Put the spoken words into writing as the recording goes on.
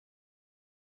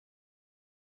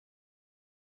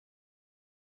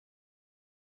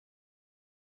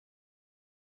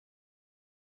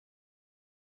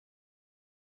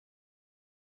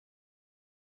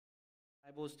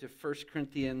Bibles to 1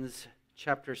 Corinthians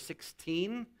chapter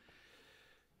 16,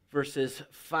 verses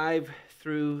 5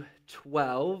 through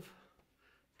 12.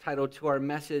 Title to our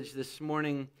message this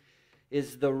morning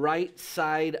is The Right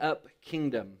Side Up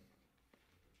Kingdom.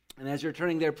 And as you're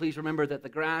turning there, please remember that the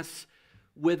grass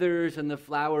withers and the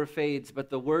flower fades, but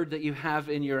the word that you have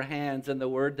in your hands and the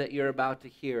word that you're about to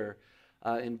hear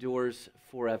endures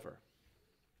forever.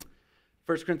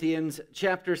 1 Corinthians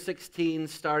chapter 16,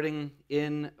 starting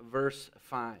in verse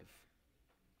 5.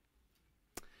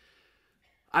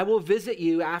 I will visit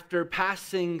you after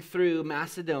passing through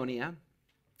Macedonia,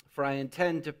 for I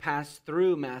intend to pass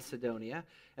through Macedonia,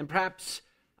 and perhaps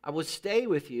I will stay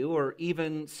with you or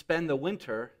even spend the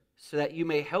winter so that you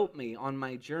may help me on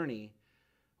my journey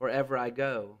wherever I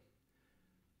go.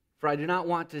 For I do not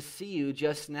want to see you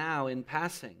just now in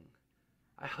passing.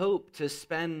 I hope to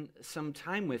spend some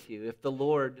time with you if the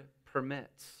Lord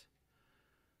permits.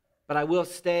 But I will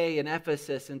stay in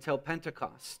Ephesus until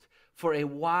Pentecost, for a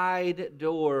wide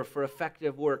door for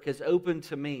effective work is open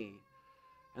to me,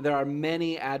 and there are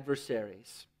many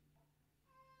adversaries.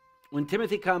 When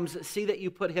Timothy comes, see that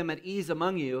you put him at ease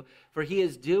among you, for he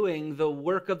is doing the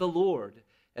work of the Lord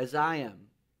as I am.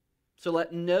 So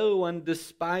let no one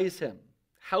despise him.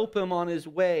 Help him on his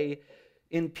way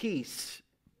in peace,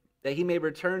 that he may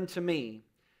return to me,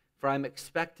 for I am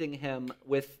expecting him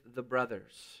with the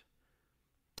brothers.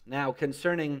 Now,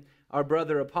 concerning our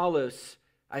brother Apollos,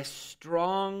 I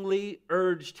strongly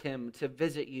urged him to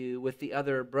visit you with the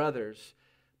other brothers,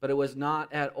 but it was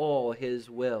not at all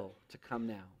his will to come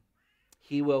now.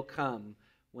 He will come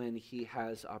when he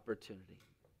has opportunity.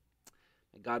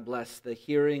 May God bless the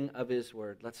hearing of his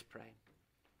word. Let's pray.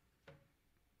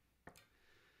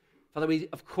 Father, we,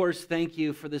 of course, thank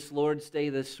you for this Lord's Day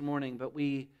this morning, but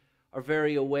we are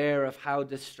very aware of how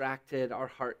distracted our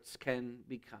hearts can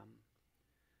become.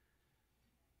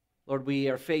 Lord, we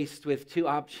are faced with two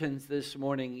options this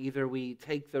morning. Either we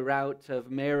take the route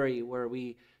of Mary, where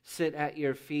we sit at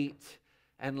your feet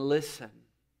and listen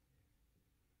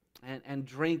and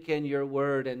drink in your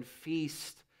word and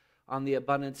feast on the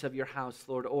abundance of your house,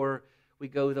 Lord, or we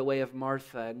go the way of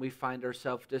Martha and we find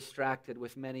ourselves distracted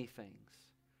with many things.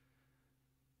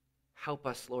 Help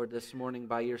us, Lord, this morning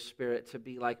by your Spirit to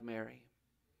be like Mary.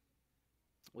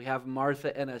 We have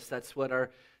Martha in us. That's what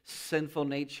our sinful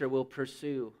nature will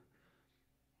pursue,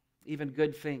 even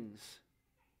good things.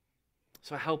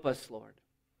 So help us, Lord.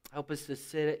 Help us to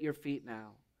sit at your feet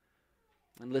now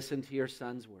and listen to your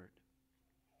Son's word.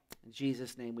 In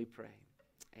Jesus' name we pray.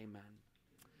 Amen.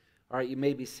 All right, you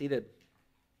may be seated.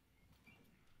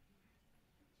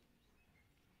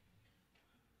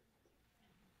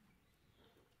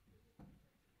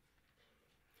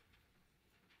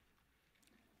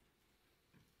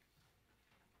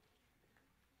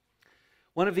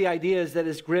 One of the ideas that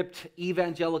has gripped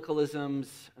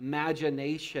evangelicalism's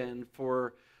imagination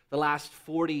for the last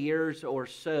 40 years or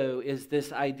so is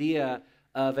this idea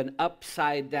of an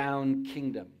upside-down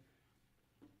kingdom.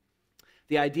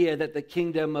 The idea that the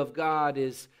kingdom of God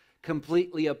is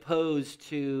completely opposed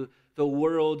to the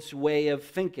world's way of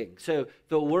thinking. So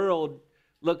the world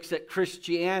looks at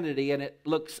Christianity and it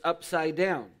looks upside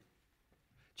down.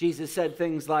 Jesus said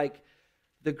things like,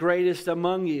 "The greatest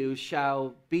among you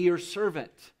shall be your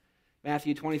servant,"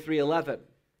 Matthew 23:11.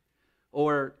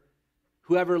 Or,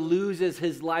 "Whoever loses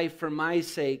his life for my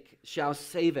sake shall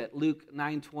save it," Luke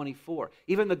 9:24.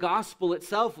 Even the gospel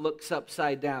itself looks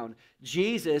upside down.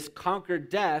 Jesus conquered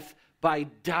death by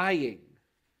dying.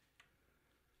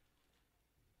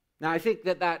 Now, I think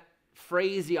that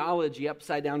phraseology,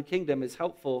 upside down kingdom, is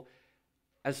helpful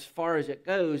as far as it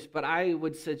goes, but I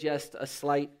would suggest a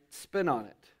slight spin on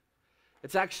it.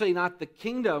 It's actually not the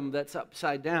kingdom that's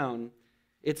upside down.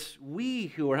 It's we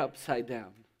who are upside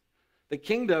down. The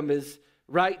kingdom is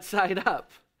right side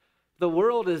up. The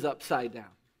world is upside down.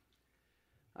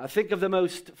 Think of the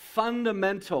most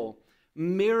fundamental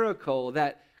miracle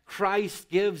that Christ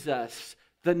gives us,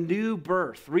 the new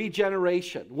birth,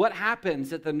 regeneration. What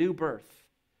happens at the new birth?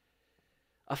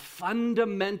 A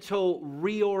fundamental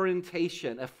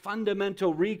reorientation, a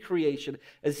fundamental recreation.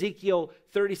 Ezekiel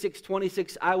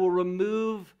 36:26, "I will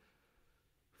remove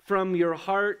from your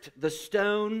heart the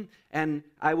stone, and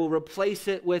I will replace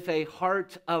it with a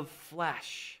heart of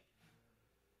flesh."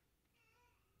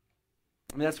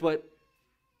 And that's what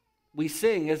we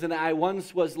sing, isn't it? "I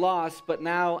once was lost, but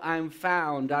now I'm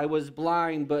found. I was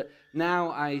blind, but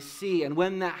now I see." And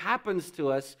when that happens to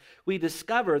us, we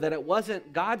discover that it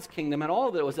wasn't God's kingdom at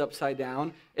all that was upside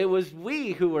down. It was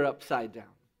we who were upside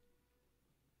down.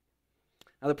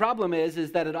 Now the problem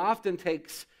is that it often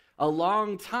takes a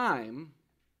long time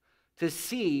to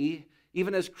see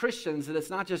even as Christians, that it's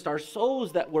not just our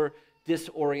souls that were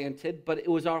disoriented, but it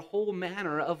was our whole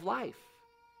manner of life.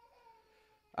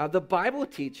 The Bible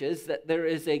teaches that there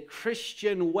is a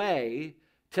Christian way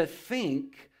to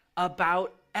think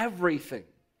about everything.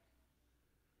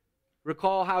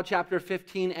 Recall how chapter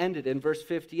 15 ended in verse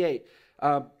 58.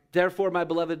 Therefore, my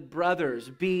beloved brothers,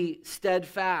 be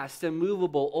steadfast,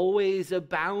 immovable, always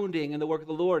abounding in the work of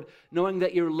the Lord, knowing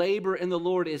that your labor in the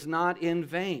Lord is not in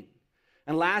vain.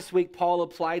 And last week, Paul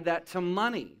applied that to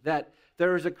money, that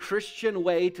there is a Christian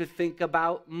way to think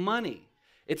about money.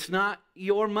 It's not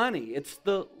your money, it's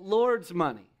the Lord's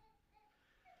money.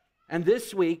 And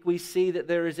this week, we see that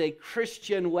there is a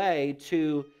Christian way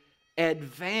to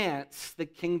advance the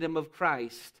kingdom of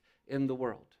Christ in the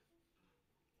world.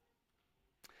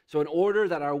 So in order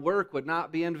that our work would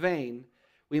not be in vain,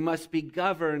 we must be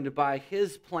governed by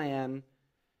His plan,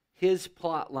 His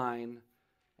plot line,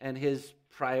 and His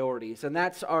priorities. And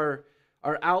that's our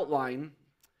outline: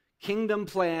 kingdom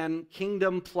plan,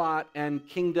 kingdom plot, and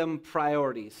kingdom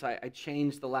priorities. I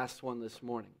changed the last one this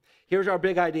morning. Here's our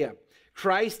big idea.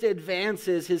 Christ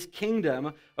advances His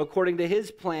kingdom according to His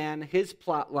plan, His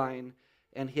plot line,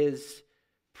 and His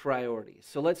priorities.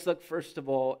 So let's look first of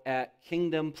all at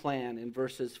kingdom plan in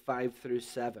verses 5 through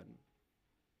 7.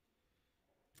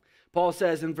 Paul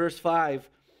says in verse 5,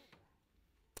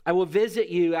 I will visit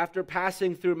you after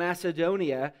passing through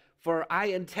Macedonia, for I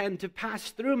intend to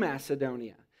pass through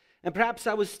Macedonia. And perhaps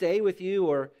I will stay with you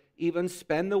or even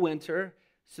spend the winter,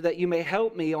 so that you may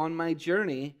help me on my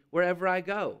journey wherever I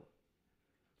go.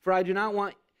 For I do not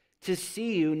want to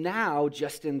see you now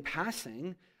just in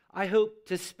passing. I hope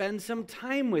to spend some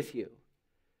time with you,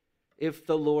 if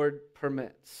the Lord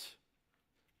permits.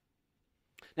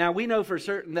 Now, we know for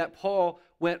certain that Paul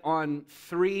went on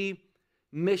 3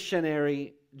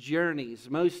 missionary journeys.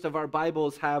 Most of our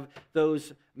Bibles have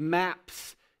those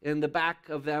maps in the back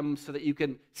of them so that you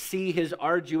can see his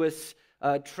arduous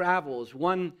travels.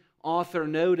 One author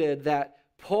noted that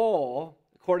Paul,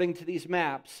 according to these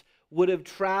maps, would have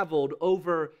traveled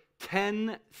over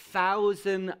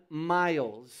 10,000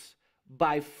 miles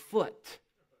by foot.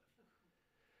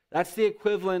 That's the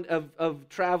equivalent of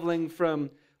traveling from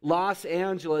Los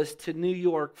Angeles to New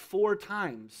York 4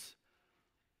 times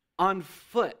on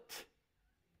foot.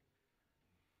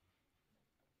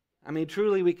 I mean,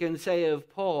 truly we can say of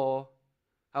Paul,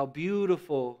 how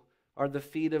beautiful are the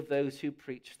feet of those who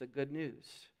preach the good news.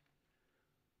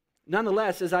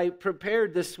 Nonetheless, as I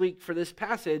prepared this week for this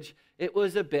passage, it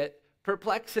was a bit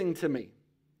perplexing to me.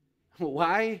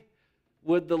 Why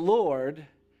would the Lord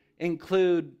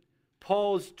include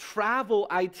Paul's travel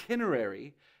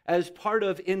itinerary as part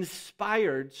of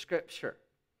inspired Scripture?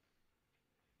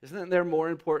 Isn't there more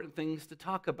important things to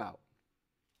talk about?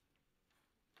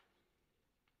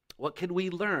 What can we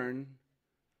learn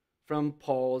from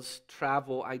Paul's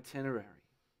travel itinerary?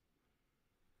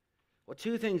 Well,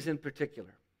 2 things in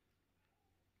particular.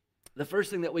 The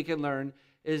first thing that we can learn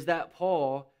is that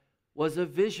Paul was a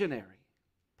visionary.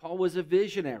 Paul was a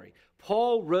visionary.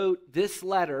 Paul wrote this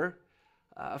letter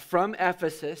from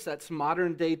Ephesus, that's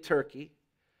modern-day Turkey.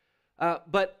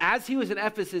 But as he was in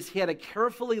Ephesus, he had a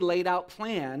carefully laid out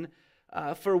plan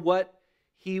for where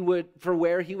he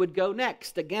would go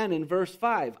next. Again, in verse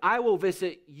 5, I will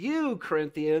visit you,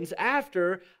 Corinthians,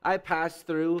 after I pass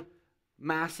through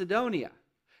Macedonia.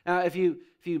 Now, if you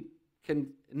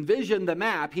can envision the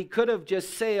map, he could have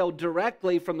just sailed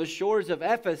directly from the shores of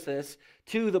Ephesus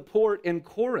to the port in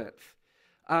Corinth.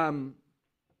 But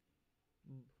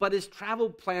his travel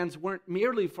plans weren't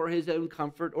merely for his own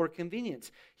comfort or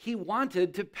convenience. He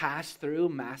wanted to pass through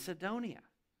Macedonia.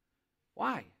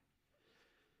 Why?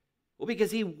 Well,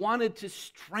 because he wanted to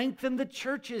strengthen the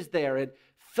churches there in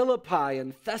Philippi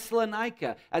and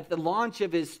Thessalonica. At the launch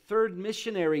of his 3rd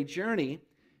missionary journey,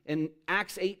 in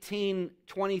Acts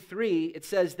 18:23, it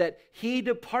says that he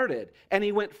departed and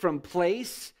he went from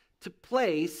place to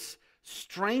place,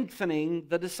 strengthening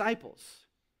the disciples.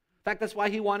 In fact, that's why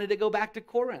he wanted to go back to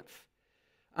Corinth.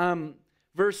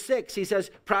 Verse 6, he says,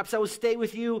 perhaps I will stay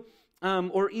with you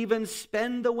or even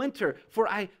spend the winter. For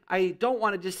I don't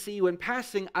want to just see you in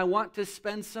passing. I want to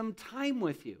spend some time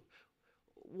with you.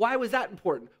 Why was that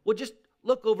important? Well, just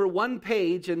look over one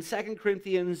page in 2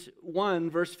 Corinthians 1,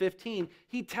 verse 15.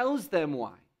 He tells them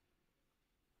why.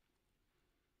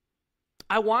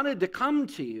 I wanted to come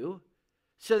to you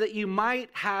so that you might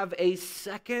have a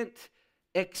second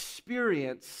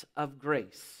experience of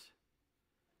grace.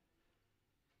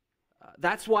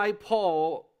 That's why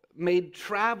Paul made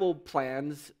travel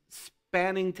plans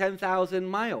spanning 10,000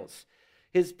 miles.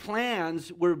 His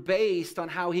plans were based on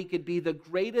how he could be the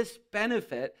greatest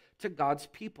benefit to God's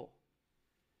people.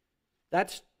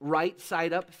 That's right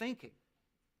side up thinking.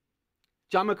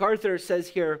 John MacArthur says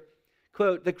here,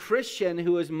 quote, "The Christian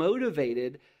who is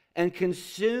motivated and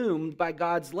consumed by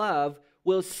God's love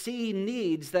will see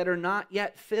needs that are not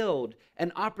yet filled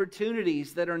and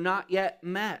opportunities that are not yet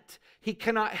met. He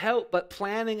cannot help but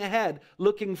planning ahead,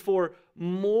 looking for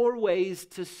more ways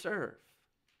to serve."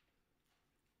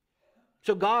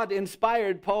 So God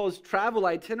inspired Paul's travel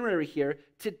itinerary here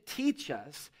to teach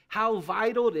us how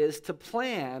vital it is to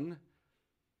plan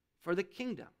for the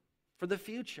kingdom, for the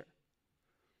future.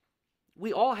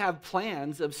 We all have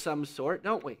plans of some sort,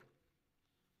 don't we?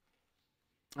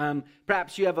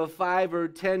 Perhaps you have a 5 or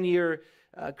 10-year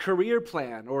career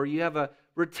plan, or you have a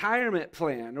retirement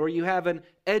plan, or you have an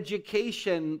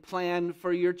education plan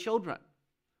for your children.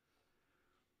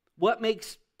 What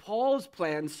makes Paul's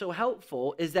plan so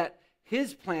helpful is that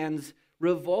his plans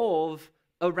revolve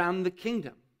around the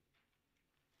kingdom.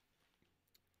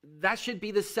 That should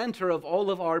be the center of all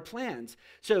of our plans.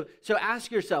 So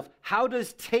ask yourself, how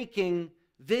does taking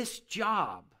this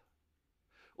job,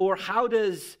 or how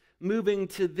does moving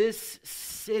to this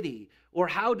city, or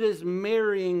how does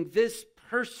marrying this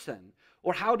person,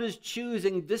 or how does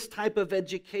choosing this type of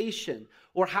education,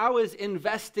 or how is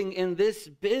investing in this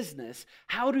business,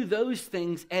 how do those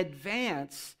things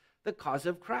advance the cause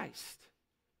of Christ?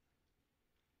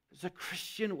 There's a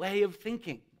Christian way of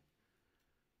thinking.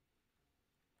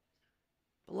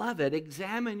 Beloved,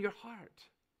 examine your heart.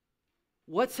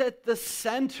 What's at the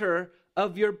center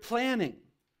of your planning?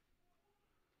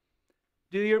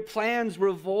 Do your plans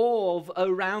revolve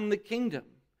around the kingdom?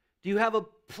 Do you have a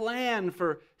plan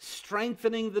for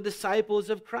strengthening the disciples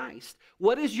of Christ?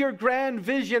 What is your grand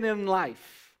vision in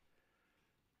life?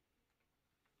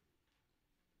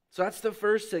 So that's the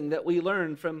first thing that we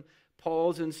learn from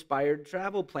Paul's inspired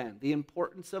travel plan, the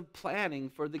importance of planning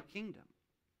for the kingdom.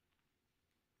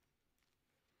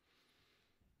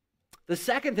 The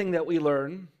second thing that we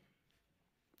learn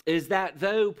is that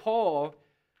though Paul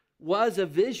was a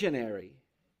visionary,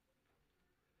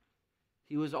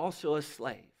 he was also a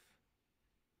slave.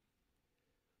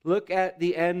 Look at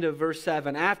the end of verse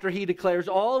 7. After he declares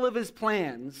all of his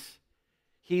plans,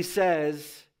 he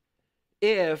says,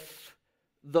 "If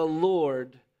the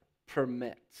Lord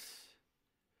permits."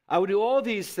 I will do all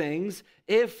these things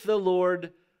if the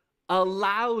Lord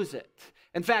allows it.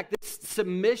 In fact, this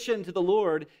submission to the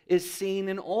Lord is seen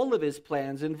in all of his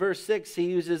plans. In verse 6, he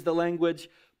uses the language,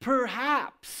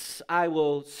 "Perhaps I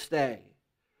will stay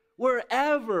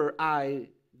wherever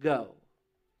I go."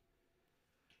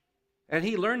 And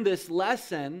he learned this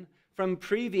lesson from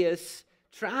previous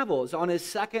travels. On his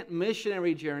second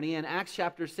missionary journey in Acts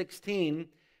chapter 16,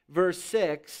 verse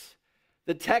 6,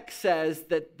 the text says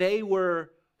that they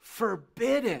were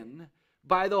forbidden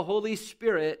by the Holy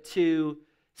Spirit to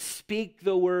speak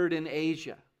the word in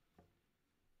Asia.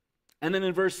 And then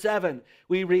in verse 7,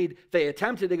 we read, they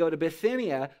attempted to go to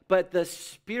Bithynia, but the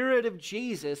Spirit of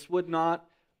Jesus would not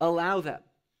allow them.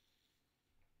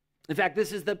 In fact,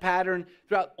 this is the pattern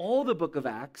throughout all the book of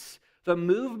Acts. The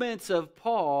movements of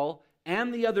Paul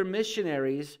and the other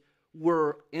missionaries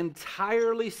were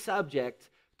entirely subject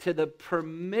to the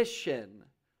permission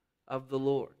of the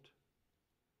Lord.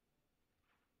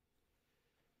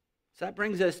 So that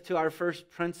brings us to our first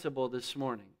principle this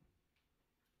morning.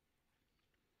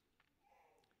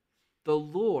 The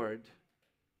Lord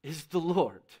is the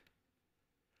Lord,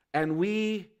 and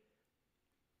we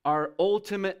are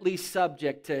ultimately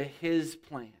subject to his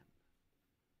plan.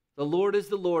 The Lord is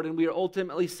the Lord, and we are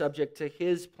ultimately subject to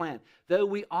his plan. Though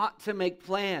we ought to make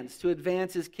plans to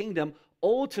advance his kingdom,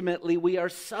 ultimately we are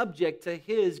subject to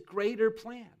his greater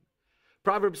plan.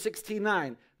 Proverbs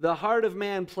 16:9, the heart of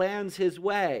man plans his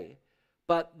way,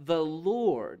 but the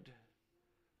Lord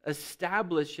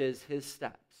establishes his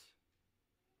steps.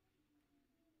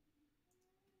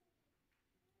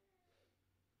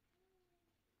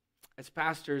 As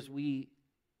pastors, we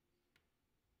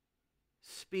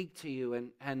speak to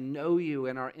you and know you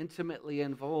and are intimately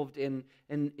involved in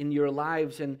your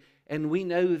lives. And we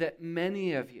know that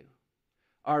many of you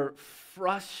are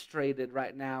frustrated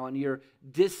right now, and you're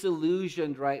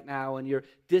disillusioned right now, and you're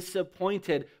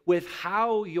disappointed with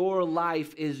how your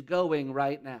life is going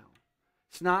right now.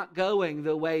 It's not going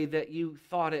the way that you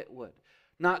thought it would,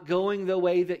 not going the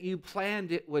way that you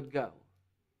planned it would go.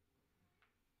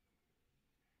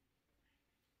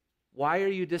 Why are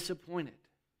you disappointed?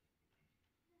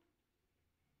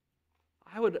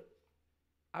 I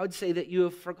would say that you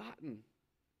have forgotten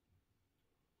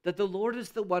that the Lord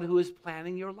is the one who is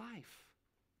planning your life.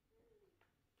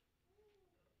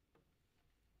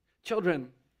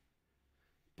 Children,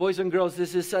 boys and girls,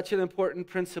 this is such an important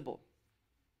principle.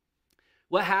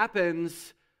 What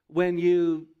happens when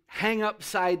you hang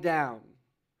upside down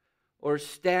or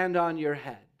stand on your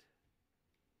head?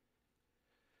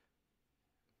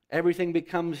 Everything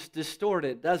becomes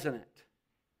distorted, doesn't it?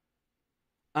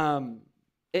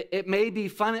 It may be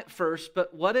fun at first,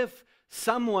 but what if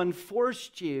someone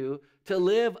forced you to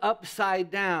live upside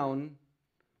down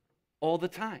all the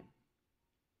time?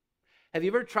 Have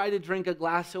you ever tried to drink a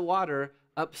glass of water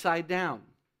upside down?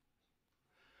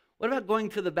 What about going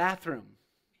to the bathroom?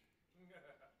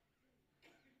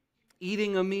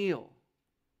 Eating a meal?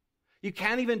 You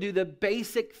can't even do the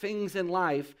basic things in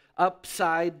life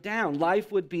upside down.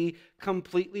 Life would be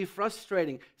completely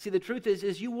frustrating. See, the truth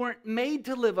is you weren't made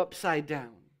to live upside down.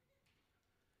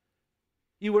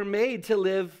 You were made to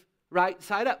live right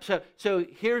side up. So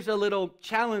here's a little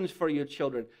challenge for you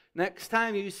children. Next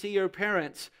time you see your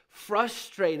parents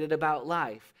frustrated about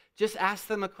life, just ask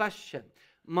them a question.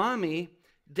 Mommy,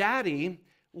 Daddy,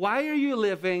 why are you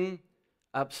living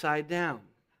upside down?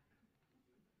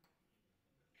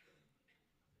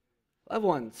 Loved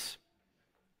ones,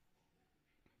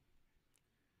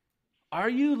 are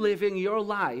you living your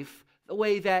life the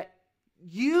way that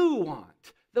you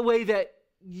want, the way that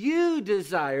you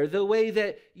desire, the way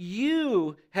that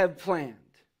you have planned?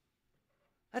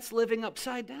 That's living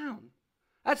upside down.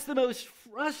 That's the most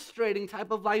frustrating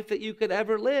type of life that you could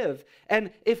ever live.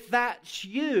 And if that's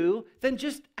you, then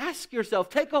just ask yourself,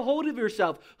 take a hold of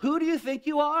yourself. Who do you think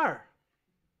you are?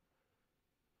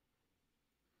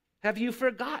 Have you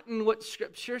forgotten what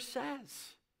Scripture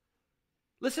says?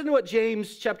 Listen to what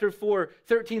James chapter 4,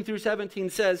 13 through 17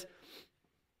 says.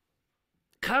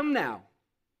 Come now,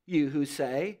 you who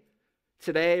say,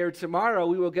 today or tomorrow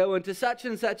we will go into such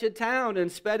and such a town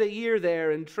and spend a year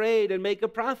there and trade and make a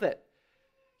profit.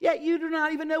 Yet you do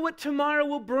not even know what tomorrow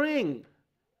will bring.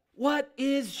 What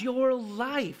is your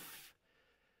life?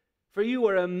 For you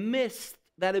are a mist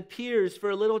that appears for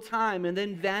a little time and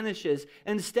then vanishes.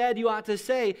 Instead, you ought to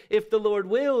say, if the Lord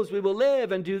wills, we will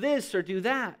live and do this or do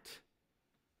that.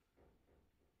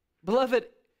 Beloved,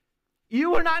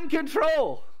 you are not in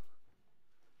control.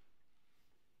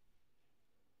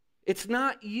 It's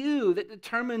not you that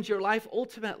determines your life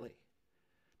ultimately.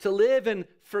 To live in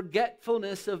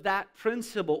forgetfulness of that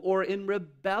principle or in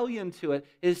rebellion to it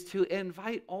is to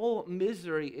invite all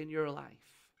misery in your life.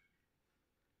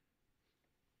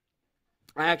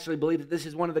 I actually believe that this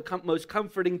is one of the most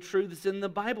comforting truths in the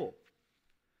Bible.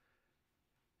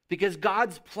 Because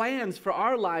God's plans for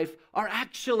our life are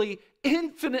actually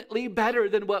infinitely better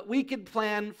than what we could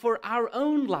plan for our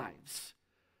own lives.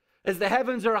 As the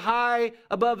heavens are high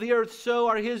above the earth, so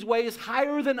are His ways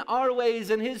higher than our ways,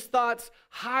 and His thoughts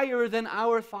higher than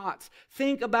our thoughts.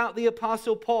 Think about the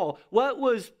Apostle Paul. What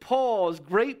was Paul's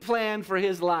great plan for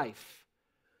his life?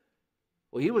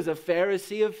 Well, he was a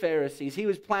Pharisee of Pharisees. He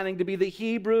was planning to be the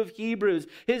Hebrew of Hebrews.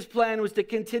 His plan was to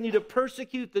continue to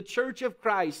persecute the church of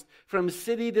Christ from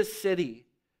city to city.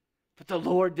 But the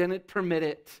Lord didn't permit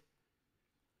it.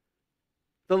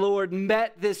 The Lord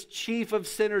met this chief of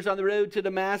sinners on the road to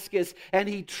Damascus, and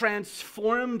He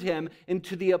transformed him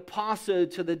into the apostle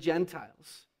to the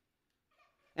Gentiles.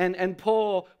 And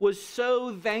Paul was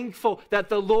so thankful that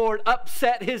the Lord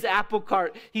upset his apple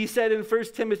cart. He said in 1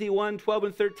 Timothy 1, 12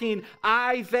 and 13,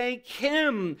 I thank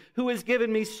Him who has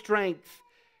given me strength,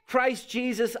 Christ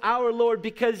Jesus our Lord,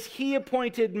 because He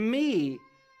appointed me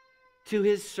to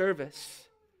His service.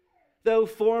 Though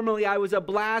formerly I was a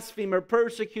blasphemer,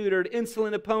 persecutor,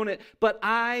 insolent opponent, but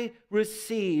I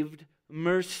received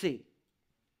mercy.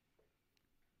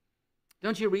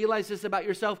 Don't you realize this about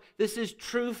yourself? This is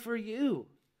true for you.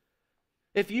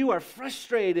 If you are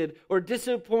frustrated or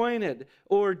disappointed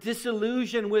or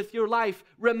disillusioned with your life,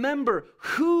 remember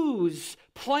whose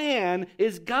plan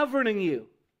is governing you.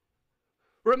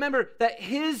 Remember that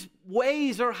His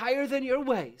ways are higher than your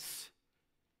ways.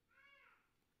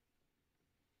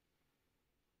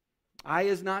 Eye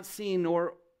has not seen,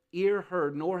 nor ear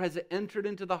heard, nor has it entered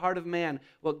into the heart of man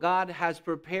what God has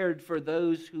prepared for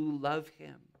those who love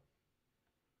Him.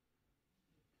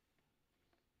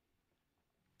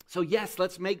 So yes,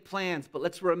 let's make plans, but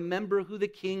let's remember who the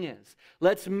King is.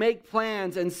 Let's make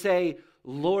plans and say,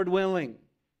 Lord willing.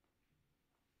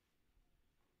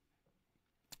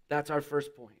 That's our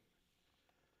first point.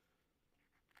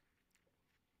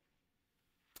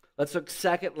 Let's look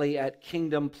secondly at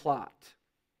kingdom plot.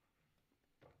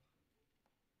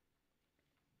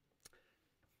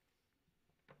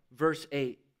 Verse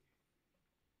 8.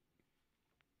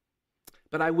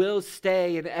 But I will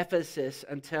stay in Ephesus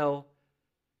until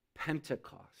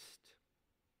Pentecost.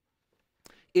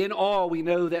 In all, we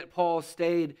know that Paul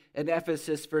stayed in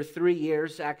Ephesus for 3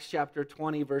 years, Acts chapter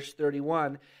 20, verse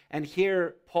 31. And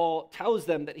here Paul tells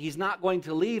them that he's not going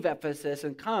to leave Ephesus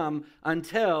and come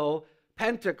until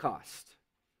Pentecost.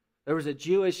 There was a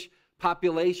Jewish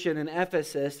population in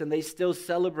Ephesus, and they still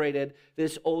celebrated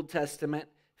this Old Testament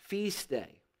feast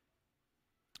day.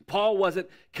 Paul wasn't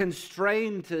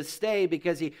constrained to stay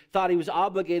because he thought he was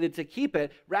obligated to keep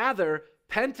it. Rather,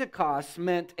 Pentecost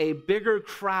meant a bigger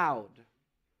crowd,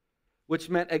 which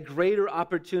meant a greater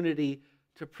opportunity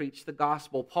to preach the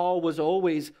gospel. Paul was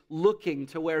always looking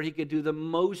to where he could do the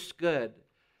most good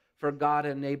for God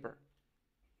and neighbor.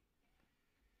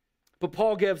 But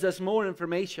Paul gives us more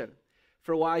information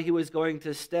for why he was going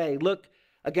to stay. Look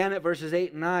again at verses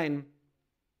 8 and 9.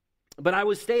 But I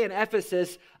would stay in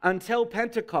Ephesus until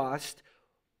Pentecost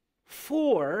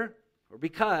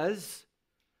because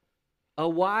a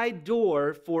wide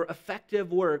door for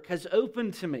effective work has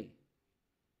opened to me,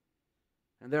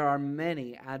 and there are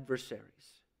many adversaries.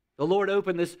 The Lord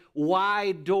opened this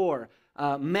wide door,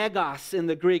 megos in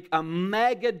the Greek, a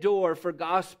mega door for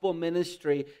gospel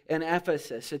ministry in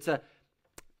Ephesus. It's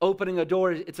opening a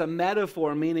door, it's a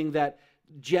metaphor, meaning that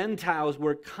Gentiles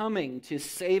were coming to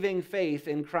saving faith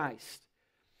in Christ.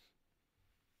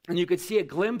 And you could see a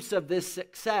glimpse of this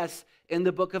success in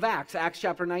the book of Acts. Acts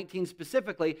chapter 19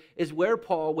 specifically is where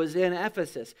Paul was in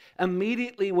Ephesus.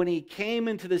 Immediately when he came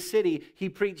into the city, he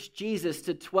preached Jesus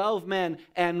to 12 men,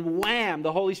 and wham,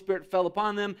 the Holy Spirit fell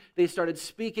upon them. They started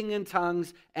speaking in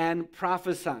tongues and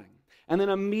prophesying. And then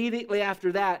immediately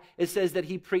after that, it says that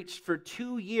he preached for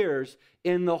 2 years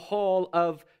in the hall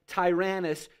of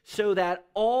Tyrannus, so that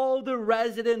all the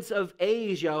residents of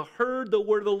Asia heard the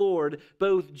word of the Lord,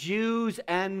 both Jews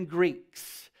and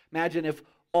Greeks. Imagine if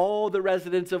all the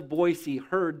residents of Boise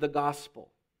heard the gospel.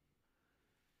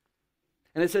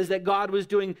 And it says that God was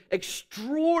doing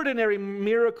extraordinary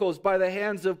miracles by the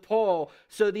hands of Paul,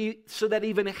 so that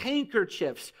even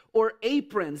handkerchiefs or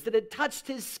aprons that had touched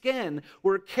his skin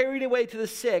were carried away to the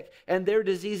sick, and their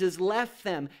diseases left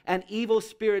them, and evil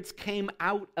spirits came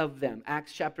out of them.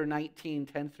 Acts chapter 19,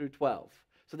 10 through 12.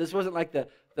 So this wasn't like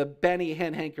the Benny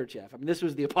Hinn handkerchief. I mean, this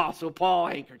was the Apostle Paul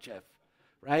handkerchief,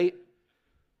 right?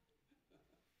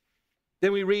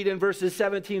 Then we read in verses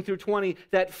 17 through 20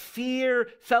 that fear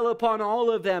fell upon all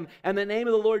of them, and the name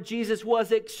of the Lord Jesus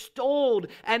was extolled.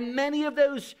 And many of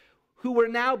those who were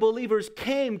now believers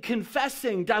came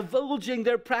confessing, divulging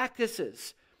their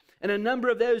practices. And a number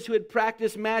of those who had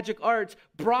practiced magic arts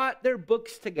brought their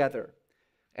books together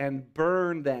and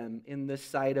burned them in the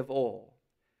sight of all.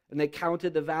 And they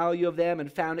counted the value of them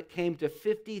and found it came to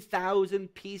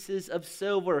 50,000 pieces of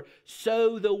silver.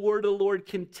 So the word of the Lord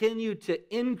continued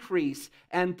to increase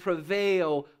and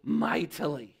prevail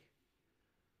mightily.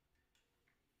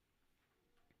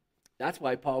 That's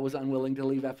why Paul was unwilling to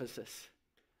leave Ephesus.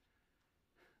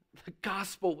 The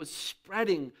gospel was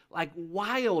spreading like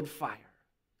wildfire.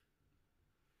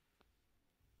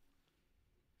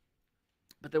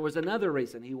 But there was another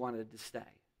reason he wanted to stay.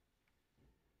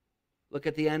 Look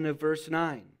at the end of verse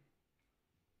 9.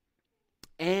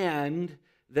 And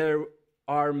there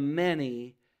are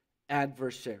many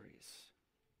adversaries.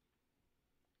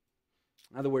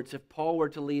 In other words, if Paul were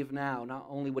to leave now, not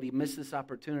only would he miss this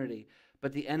opportunity,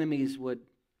 but the enemies would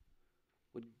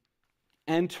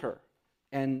enter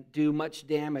and do much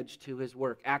damage to his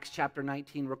work. Acts chapter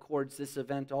 19 records this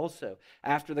event also.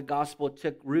 After the gospel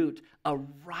took root, a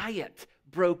riot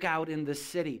broke out in the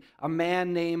city. A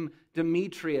man named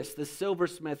Demetrius, the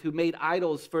silversmith who made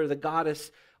idols for the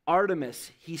goddess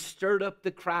Artemis, he stirred up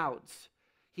the crowds.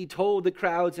 He told the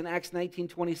crowds in Acts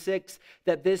 19:26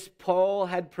 that this Paul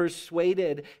had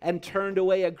persuaded and turned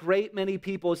away a great many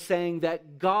people, saying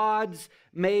that gods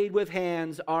made with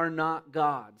hands are not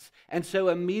gods. And so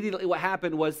immediately what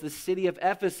happened was the city of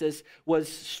Ephesus was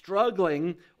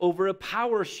struggling over a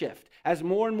power shift. As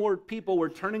more and more people were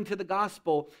turning to the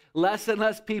gospel, less and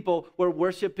less people were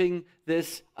worshiping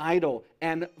this idol,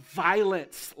 and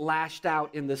violence lashed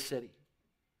out in the city.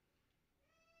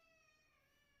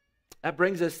 That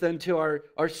brings us then to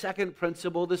our second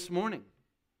principle this morning.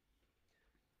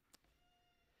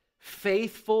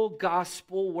 Faithful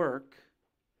gospel work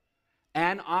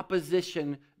and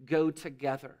opposition go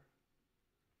together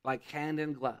like hand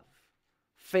in glove.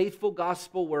 Faithful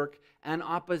gospel work and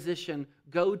opposition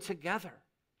go together.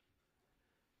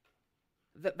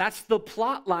 That's the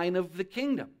plot line of the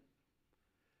kingdom.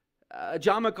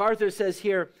 John MacArthur says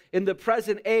here, in the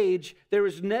present age, there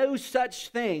is no such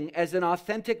thing as an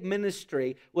authentic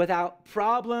ministry without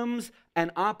problems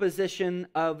and opposition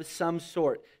of some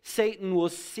sort. Satan will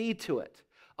see to it.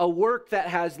 A work that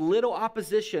has little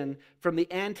opposition from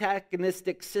the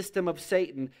antagonistic system of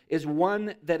Satan is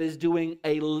one that is doing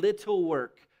a little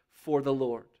work for the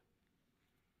Lord.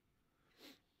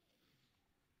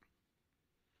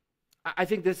 I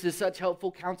think this is such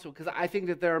helpful counsel because I think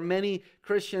that there are many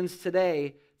Christians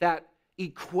today that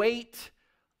equate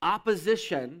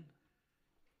opposition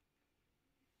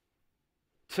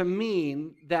to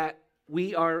mean that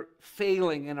we are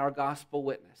failing in our gospel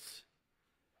witness.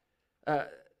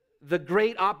 The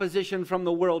great opposition from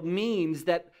the world means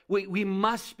that we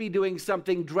must be doing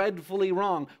something dreadfully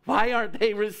wrong. Why aren't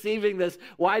they receiving this?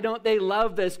 Why don't they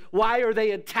love this? Why are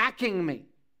they attacking me?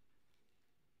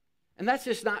 And that's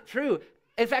just not true.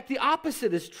 In fact, the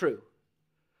opposite is true.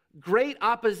 Great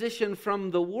opposition from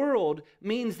the world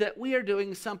means that we are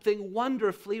doing something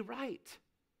wonderfully right.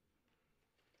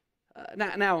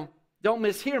 Now, don't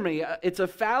mishear me. It's a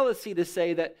fallacy to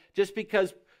say that just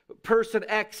because person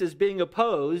X is being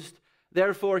opposed,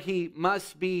 therefore he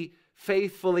must be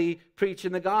faithfully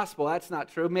preaching the gospel. That's not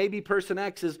true. Maybe person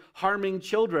X is harming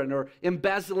children or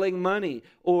embezzling money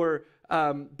or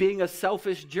being a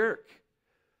selfish jerk.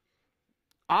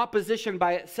 Opposition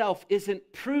by itself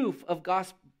isn't proof of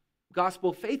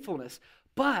gospel faithfulness,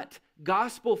 but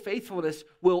gospel faithfulness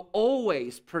will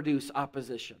always produce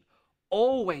opposition,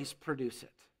 always produce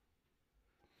it.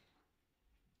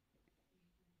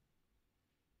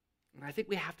 And I think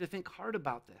we have to think hard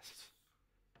about this.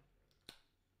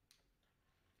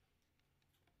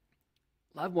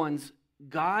 Loved ones,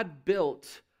 God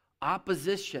built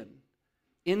opposition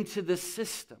into the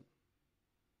system.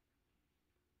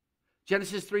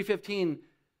 Genesis 3:15,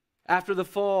 after the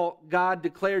fall, God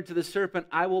declared to the serpent,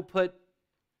 I will put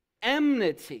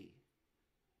enmity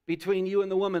between you and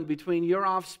the woman, between your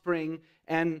offspring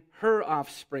and her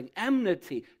offspring.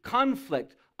 Enmity,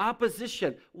 conflict,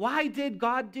 opposition. Why did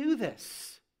God do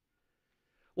this?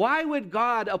 Why would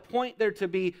God appoint there to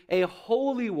be a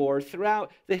holy war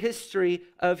throughout the history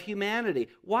of humanity?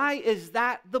 Why is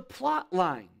that the plot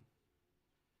line?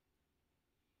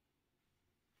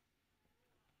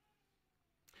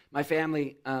 My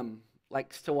family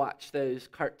likes to watch those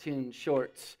cartoon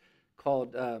shorts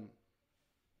called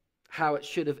How It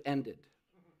Should Have Ended.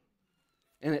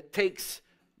 And it takes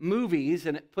movies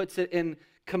and it puts it in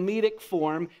comedic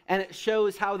form and it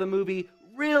shows how the movie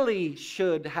really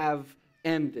should have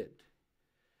ended.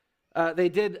 They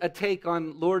did a take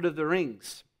on Lord of the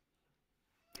Rings.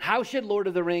 How should Lord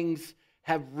of the Rings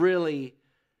have really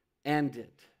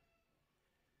ended?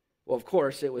 Well, of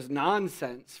course, it was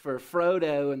nonsense for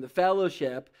Frodo and the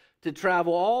Fellowship to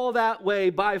travel all that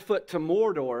way by foot to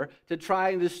Mordor to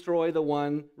try and destroy the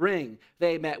One Ring.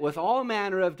 They met with all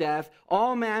manner of death,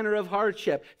 all manner of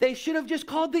hardship. They should have just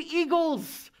called the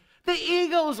Eagles. The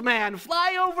Eagles, man.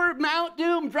 Fly over Mount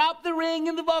Doom, drop the ring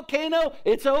in the volcano.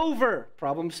 It's over.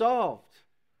 Problem solved.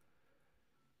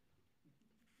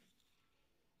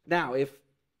 Now, if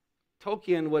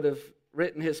Tolkien would have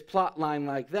written his plot line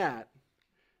like that,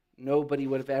 nobody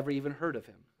would have ever even heard of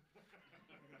him.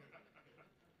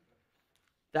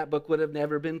 That book would have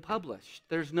never been published.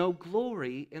 There's no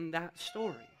glory in that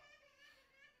story.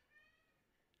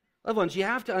 Loved ones, you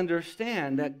have to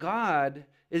understand that God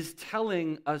is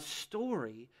telling a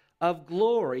story of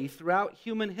glory throughout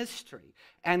human history,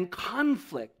 and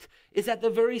conflict is at the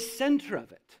very center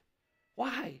of it.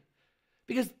 Why?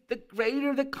 Because the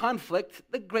greater the conflict,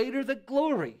 the greater the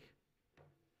glory.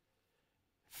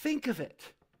 Think of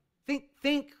it.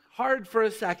 Think hard for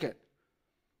a second.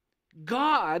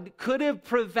 God could have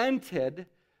prevented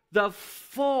the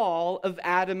fall of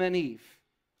Adam and Eve.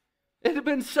 It had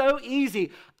been so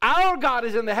easy. Our God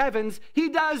is in the heavens. He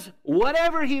does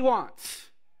whatever he wants.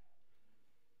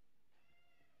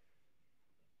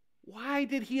 Why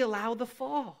did he allow the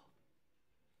fall?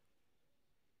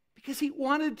 Because he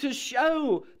wanted to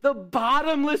show the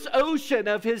bottomless ocean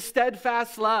of his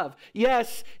steadfast love.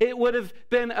 Yes, it would have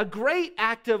been a great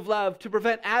act of love to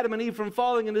prevent Adam and Eve from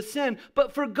falling into sin,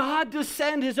 but for God to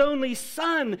send his only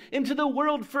Son into the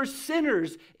world for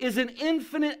sinners is an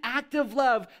infinite act of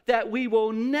love that we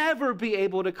will never be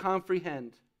able to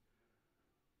comprehend.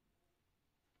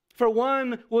 For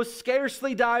one will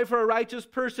scarcely die for a righteous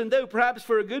person, though perhaps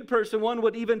for a good person one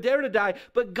would even dare to die.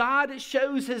 But God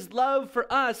shows his love for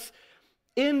us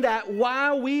in that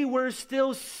while we were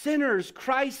still sinners,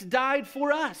 Christ died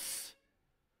for us.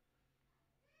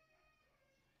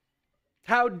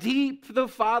 How deep the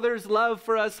Father's love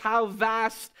for us, how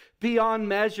vast beyond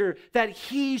measure, that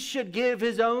he should give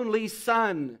his only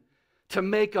Son to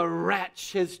make a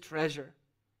wretch his treasure.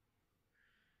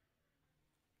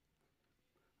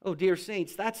 Oh, dear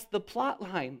saints, that's the plot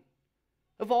line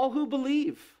of all who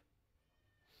believe.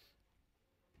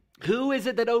 Who is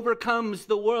it that overcomes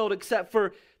the world except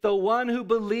for the one who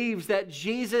believes that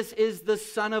Jesus is the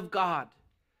Son of God?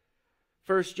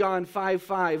 1 John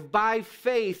 5:5. By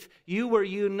faith you were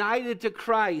united to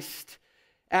Christ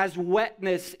as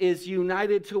wetness is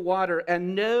united to water,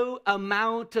 and no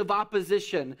amount of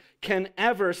opposition can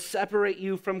ever separate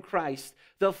you from Christ.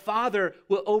 The Father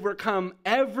will overcome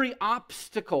every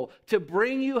obstacle to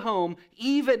bring you home,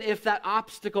 even if that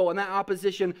obstacle and that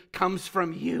opposition comes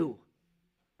from you.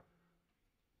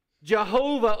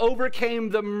 Jehovah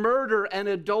overcame the murder and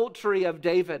adultery of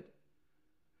David.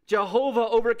 Jehovah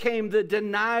overcame the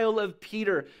denial of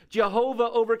Peter. Jehovah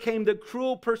overcame the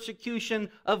cruel persecution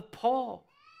of Paul.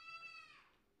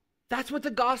 That's what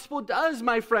the gospel does,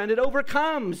 my friend. It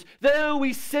overcomes. Though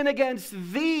we sin against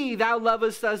thee, thou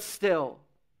lovest us still.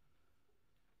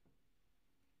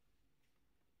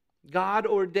 God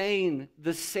ordained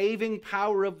the saving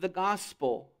power of the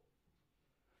gospel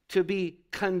to be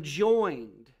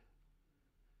conjoined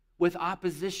with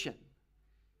opposition,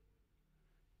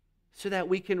 so that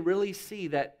we can really see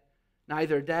that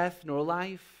neither death, nor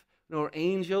life, nor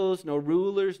angels, nor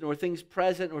rulers, nor things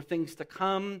present, nor things to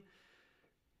come,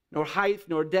 nor height,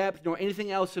 nor depth, nor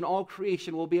anything else in all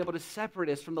creation will be able to separate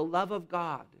us from the love of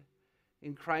God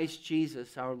in Christ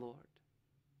Jesus our Lord.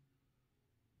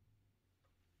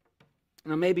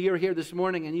 Now, maybe you're here this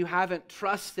morning and you haven't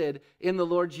trusted in the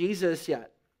Lord Jesus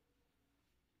yet.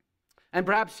 And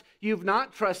perhaps you've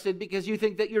not trusted because you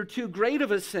think that you're too great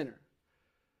of a sinner,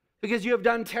 because you have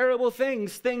done terrible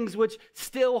things, things which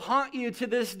still haunt you to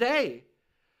this day.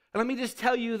 And let me just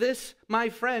tell you this, my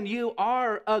friend, you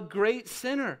are a great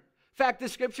sinner. In fact, the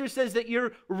scripture says that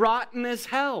you're rotten as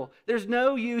hell. There's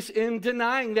no use in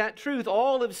denying that truth.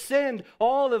 All have sinned,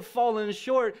 all have fallen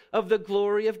short of the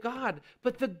glory of God.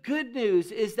 But the good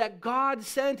news is that God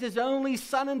sent his only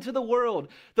Son into the world.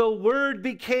 The Word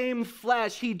became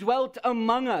flesh. He dwelt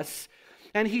among us,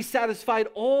 and he satisfied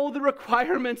all the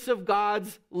requirements of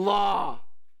God's law.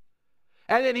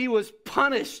 And then he was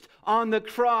punished on the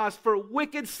cross for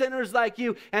wicked sinners like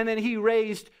you. And then he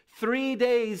raised 3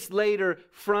 days later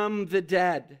from the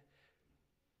dead.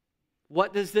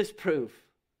 What does this prove?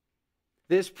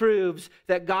 This proves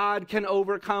that God can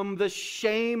overcome the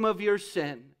shame of your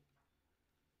sin.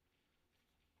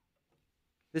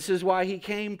 This is why he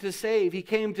came to save. He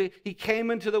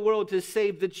came into the world to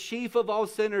save the chief of all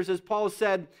sinners. As Paul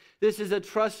said, this is a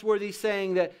trustworthy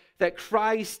saying that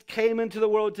Christ came into the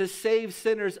world to save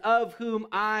sinners, of whom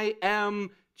I am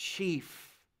chief.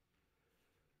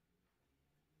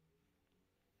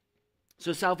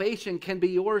 So salvation can be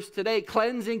yours today.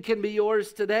 Cleansing can be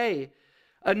yours today.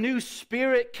 A new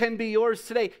spirit can be yours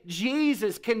today.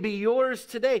 Jesus can be yours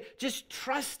today. Just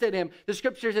trust in him. The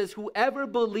scripture says, whoever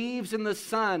believes in the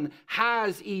Son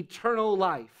has eternal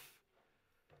life.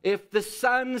 If the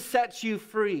Son sets you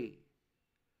free,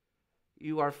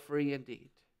 you are free indeed.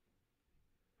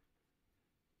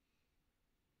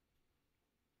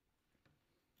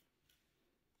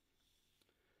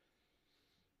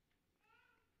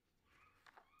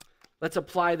 Let's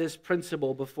apply this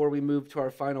principle before we move to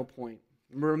our final point.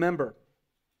 Remember,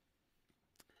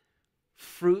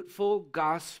 fruitful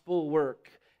gospel work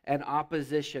and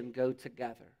opposition go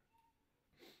together.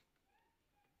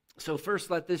 So first,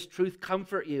 let this truth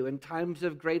comfort you in times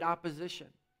of great opposition.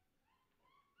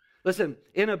 Listen,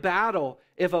 in a battle,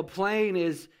 if a plane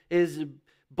is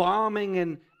bombing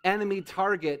an enemy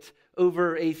target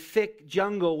over a thick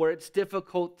jungle where it's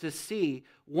difficult to see,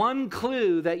 one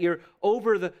clue that you're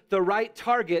over the right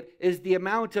target is the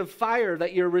amount of fire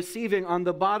that you're receiving on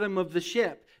the bottom of the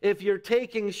ship. If you're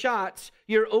taking shots,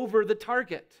 you're over the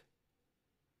target.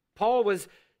 Paul was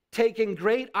taking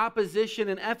great opposition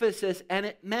in Ephesus, and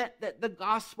it meant that the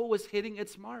gospel was hitting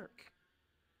its mark.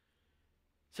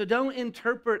 So don't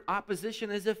interpret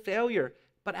opposition as a failure,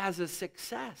 but as a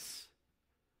success.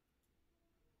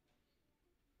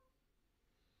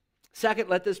 Second,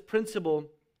 let this principle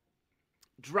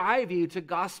drive you to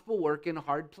gospel work in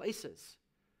hard places.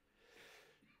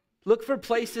 Look for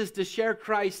places to share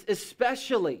Christ,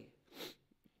 especially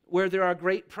where there are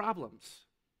great problems.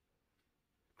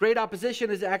 Great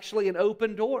opposition is actually an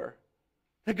open door.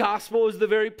 The gospel is the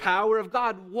very power of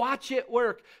God. Watch it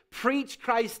work. Preach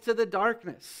Christ to the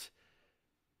darkness.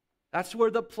 That's where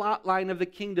the plot line of the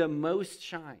kingdom most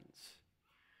shines.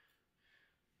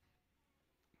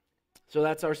 So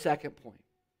that's our second point.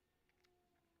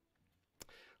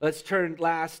 Let's turn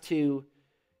last to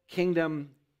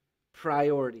kingdom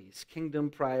priorities. Kingdom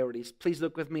priorities. Please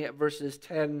look with me at verses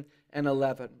 10 and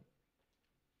 11.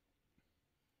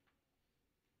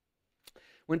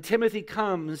 When Timothy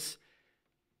comes,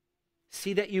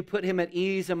 See that you put him at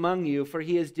ease among you, for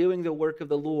he is doing the work of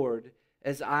the Lord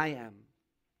as I am.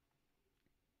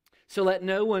 So let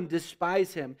no one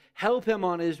despise him. Help him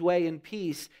on his way in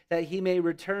peace, that he may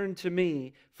return to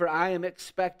me, for I am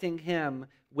expecting him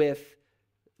with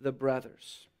the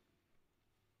brothers.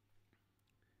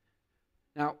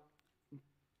 Now,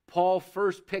 Paul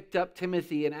first picked up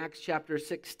Timothy in Acts chapter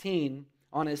 16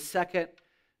 on his second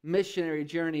missionary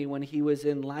journey when he was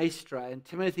in Lystra, and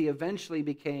Timothy eventually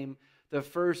became the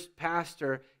first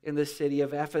pastor in the city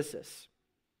of Ephesus.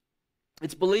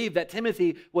 It's believed that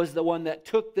Timothy was the one that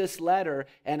took this letter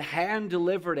and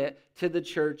hand-delivered it to the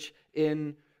church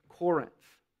in Corinth.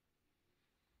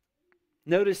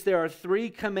 Notice there are 3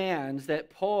 commands that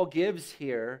Paul gives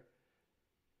here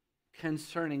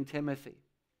concerning Timothy.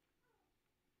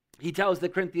 He tells the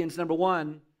Corinthians, number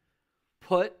 1,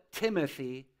 put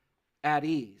Timothy at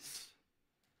ease.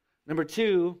 Number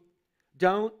 2,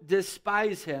 don't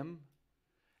despise him.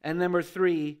 And number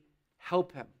 3,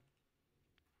 help him.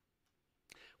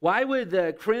 Why would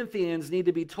the Corinthians need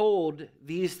to be told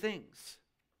these things?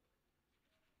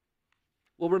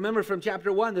 Well, remember from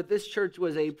chapter 1 that this church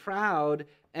was a proud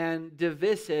and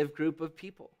divisive group of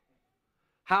people.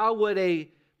 How would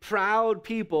a proud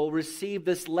people receive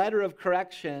this letter of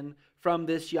correction from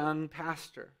this young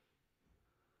pastor?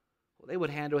 Well, they would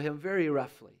handle him very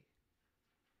roughly.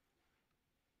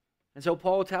 And so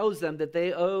Paul tells them that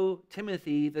they owe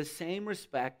Timothy the same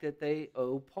respect that they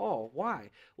owe Paul. Why?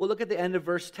 Well, look at the end of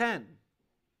verse 10.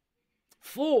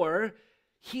 For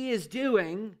he is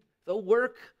doing the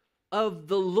work of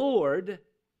the Lord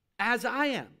as I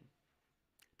am.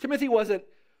 Timothy wasn't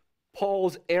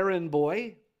Paul's errand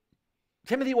boy.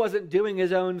 Timothy wasn't doing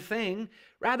his own thing.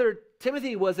 Rather,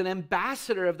 Timothy was an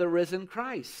ambassador of the risen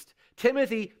Christ.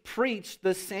 Timothy preached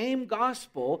the same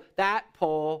gospel that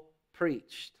Paul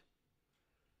preached.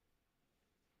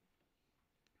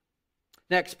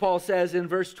 Next, Paul says in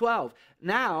verse 12,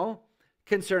 now,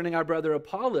 concerning our brother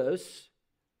Apollos,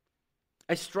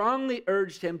 I strongly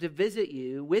urged him to visit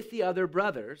you with the other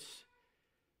brothers,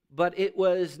 but it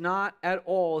was not at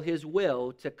all his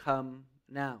will to come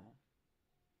now.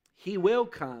 He will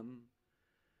come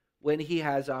when he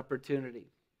has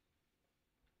opportunity.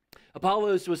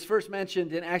 Apollos was first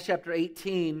mentioned in Acts chapter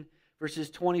 18, verses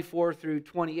 24 through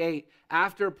 28.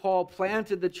 After Paul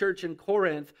planted the church in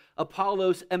Corinth,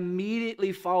 Apollos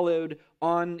immediately followed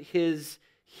on his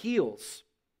heels.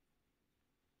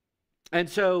 And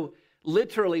so,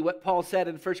 literally, what Paul said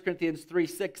in 1 Corinthians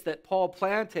 3:6, that Paul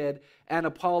planted and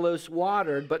Apollos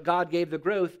watered, but God gave the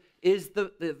growth, is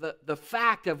the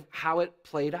fact of how it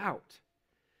played out.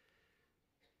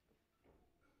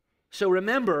 So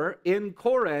remember, in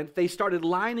Corinth, they started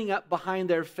lining up behind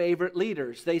their favorite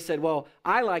leaders. They said, well,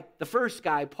 I like the first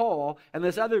guy, Paul, and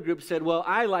this other group said, well,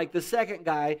 I like the second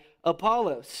guy,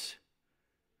 Apollos.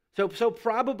 So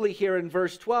probably here in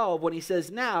verse 12, when he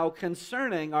says, now,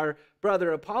 concerning our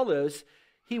brother Apollos,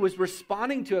 he was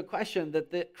responding to a question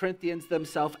that the Corinthians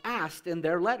themselves asked in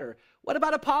their letter. What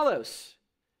about Apollos?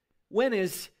 When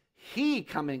is he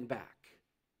coming back?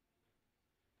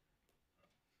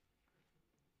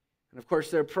 And of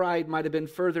course, their pride might have been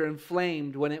further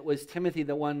inflamed when it was Timothy,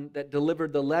 the one that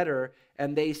delivered the letter,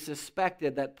 and they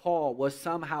suspected that Paul was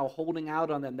somehow holding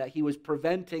out on them, that he was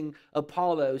preventing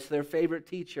Apollos, their favorite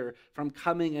teacher, from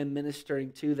coming and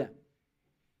ministering to them.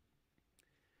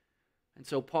 And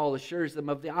so Paul assures them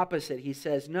of the opposite. He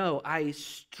says, no, I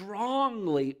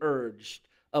strongly urged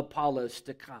Apollos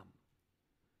to come.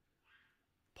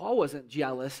 Paul wasn't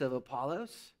jealous of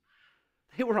Apollos.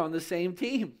 They were on the same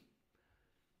team.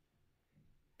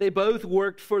 They both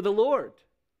worked for the Lord.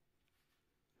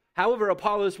 However,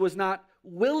 Apollos was not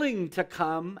willing to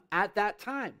come at that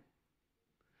time.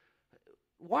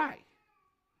 Why?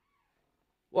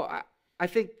 Well, I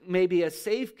think maybe a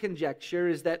safe conjecture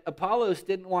is that Apollos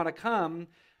didn't want to come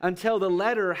until the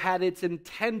letter had its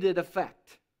intended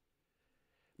effect.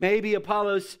 Maybe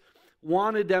Apollos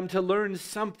wanted them to learn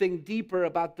something deeper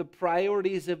about the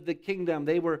priorities of the kingdom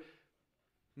they were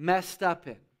messed up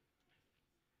in.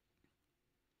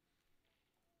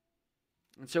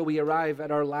 And so we arrive at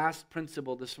our last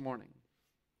principle this morning.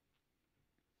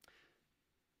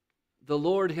 The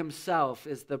Lord himself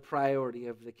is the priority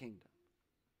of the kingdom.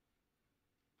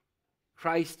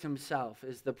 Christ himself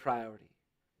is the priority.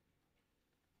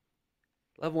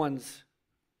 Loved ones,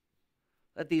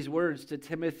 let these words to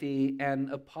Timothy and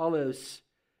Apollos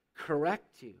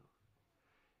correct you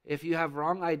if you have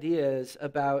wrong ideas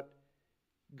about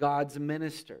God's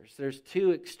ministers. There's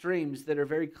 2 extremes that are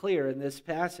very clear in this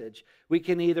passage. We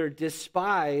can either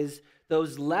despise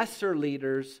those lesser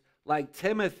leaders like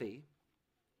Timothy,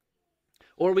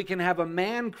 Or we can have a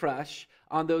man crush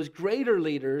on those greater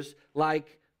leaders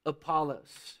like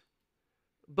Apollos.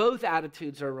 Both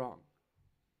attitudes are wrong.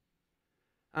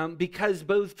 Because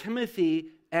both Timothy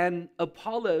and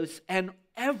Apollos and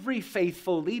every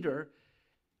faithful leader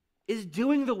is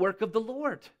doing the work of the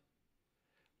Lord.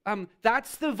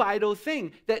 That's the vital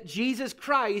thing, that Jesus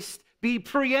Christ be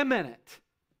preeminent.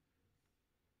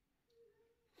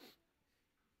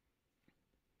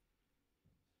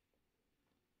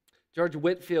 George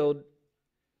Whitefield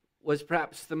was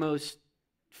perhaps the most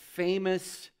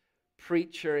famous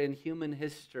preacher in human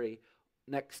history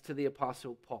next to the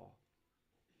Apostle Paul.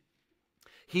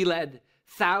 He led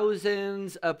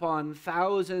thousands upon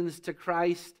thousands to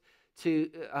Christ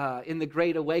in the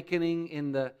Great Awakening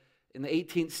in the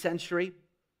 18th century.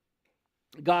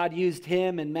 God used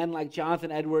him and men like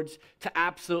Jonathan Edwards to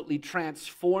absolutely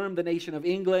transform the nation of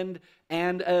England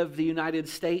and of the United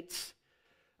States.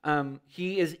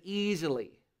 He is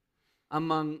easily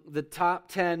among the top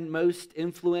 10 most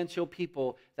influential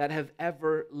people that have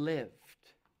ever lived.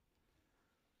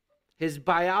 His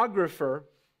biographer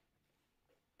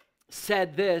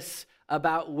said this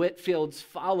about Whitefield's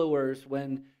followers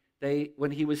when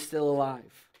he was still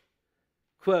alive.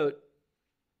 Quote,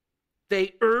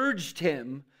 "They urged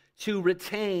him to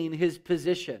retain his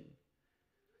position,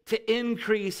 to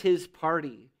increase his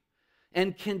party,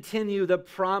 and continue the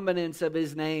prominence of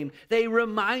his name. They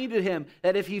reminded him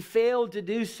that if he failed to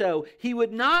do so, he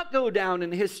would not go down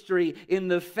in history in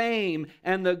the fame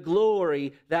and the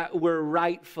glory that were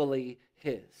rightfully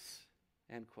his."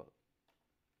 End quote.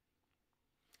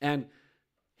 And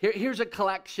here's a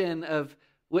collection of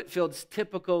Whitefield's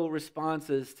typical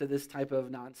responses to this type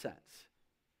of nonsense.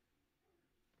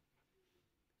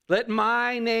 "Let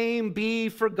my name be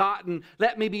forgotten.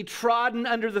 Let me be trodden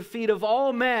under the feet of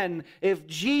all men, if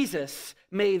Jesus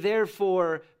may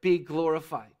therefore be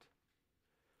glorified.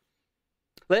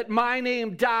 Let my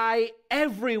name die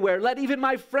everywhere. Let even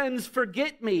my friends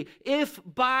forget me, if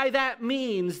by that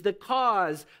means the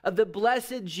cause of the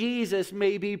blessed Jesus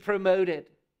may be promoted.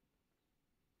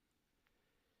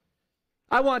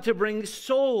 I want to bring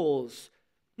souls,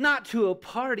 not to a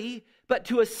party, but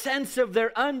to a sense of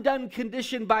their undone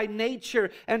condition by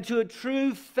nature and to a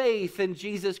true faith in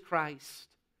Jesus Christ."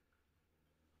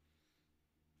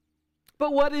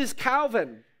 But what is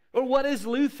Calvin? Or what is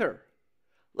Luther?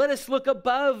 Let us look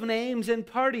above names and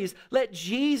parties. Let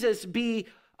Jesus be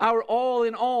our all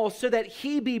in all, so that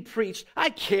he be preached.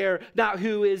 I care not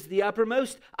who is the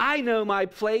uppermost. I know my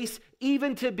place,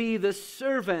 even to be the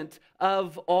servant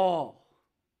of all.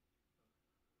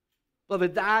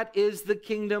 Beloved, that is the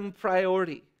kingdom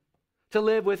priority. To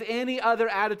live with any other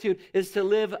attitude is to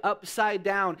live upside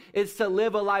down. It's to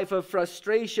live a life of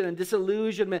frustration and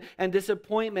disillusionment and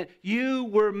disappointment. You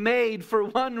were made for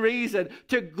one reason: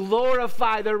 to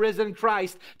glorify the risen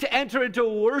Christ, to enter into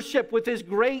worship with this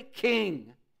great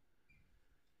King.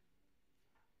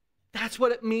 That's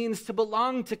what it means to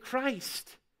belong to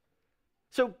Christ.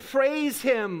 So praise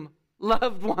him,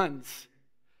 loved ones.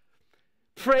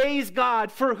 Praise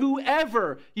God for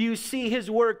whoever you see his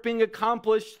work being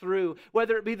accomplished through,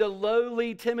 whether it be the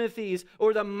lowly Timothys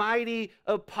or the mighty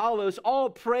Apollos. All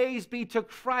praise be to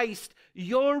Christ,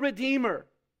 your Redeemer.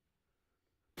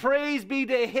 Praise be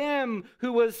to him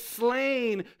who was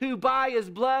slain, who by his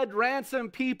blood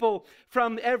ransomed people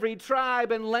from every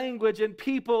tribe and language and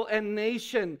people and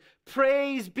nation.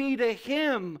 Praise be to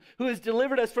him who has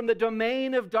delivered us from the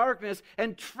domain of darkness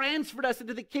and transferred us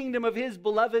into the kingdom of his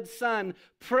beloved Son.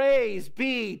 Praise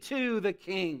be to the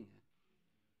King.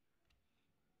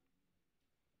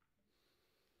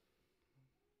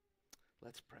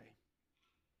 Let's pray.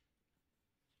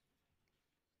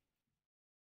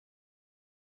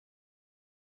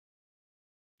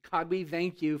 God, we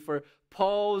thank you for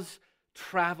Paul's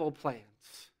travel plans.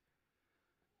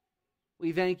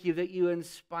 We thank you that you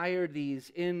inspired these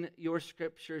in your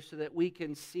scripture so that we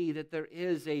can see that there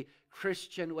is a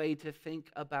Christian way to think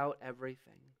about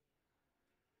everything.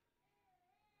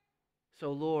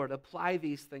 So, Lord, apply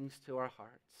these things to our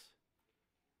hearts.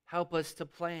 Help us to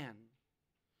plan,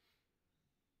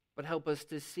 but help us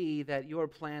to see that your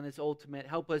plan is ultimate.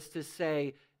 Help us to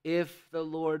say, if the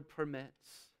Lord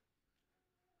permits.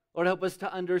 Lord, help us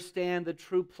to understand the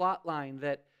true plot line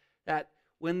that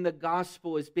when the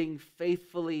gospel is being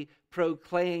faithfully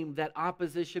proclaimed, that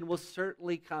opposition will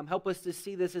certainly come. Help us to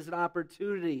see this as an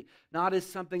opportunity, not as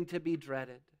something to be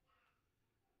dreaded.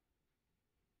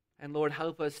 And Lord,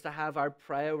 help us to have our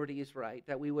priorities right,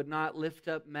 that we would not lift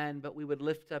up men, but we would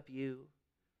lift up you.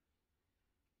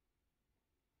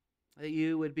 That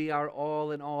you would be our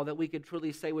all in all, that we could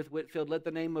truly say with Whitefield, let the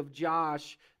name of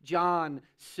Josh, John,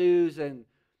 Susan,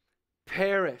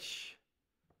 perish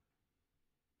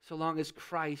so long as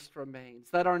Christ remains.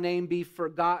 Let our name be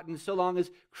forgotten so long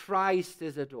as Christ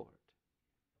is adored.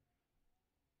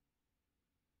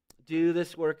 Do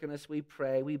this work in us, we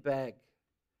pray, we beg.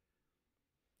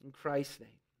 In Christ's name,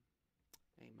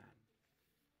 amen.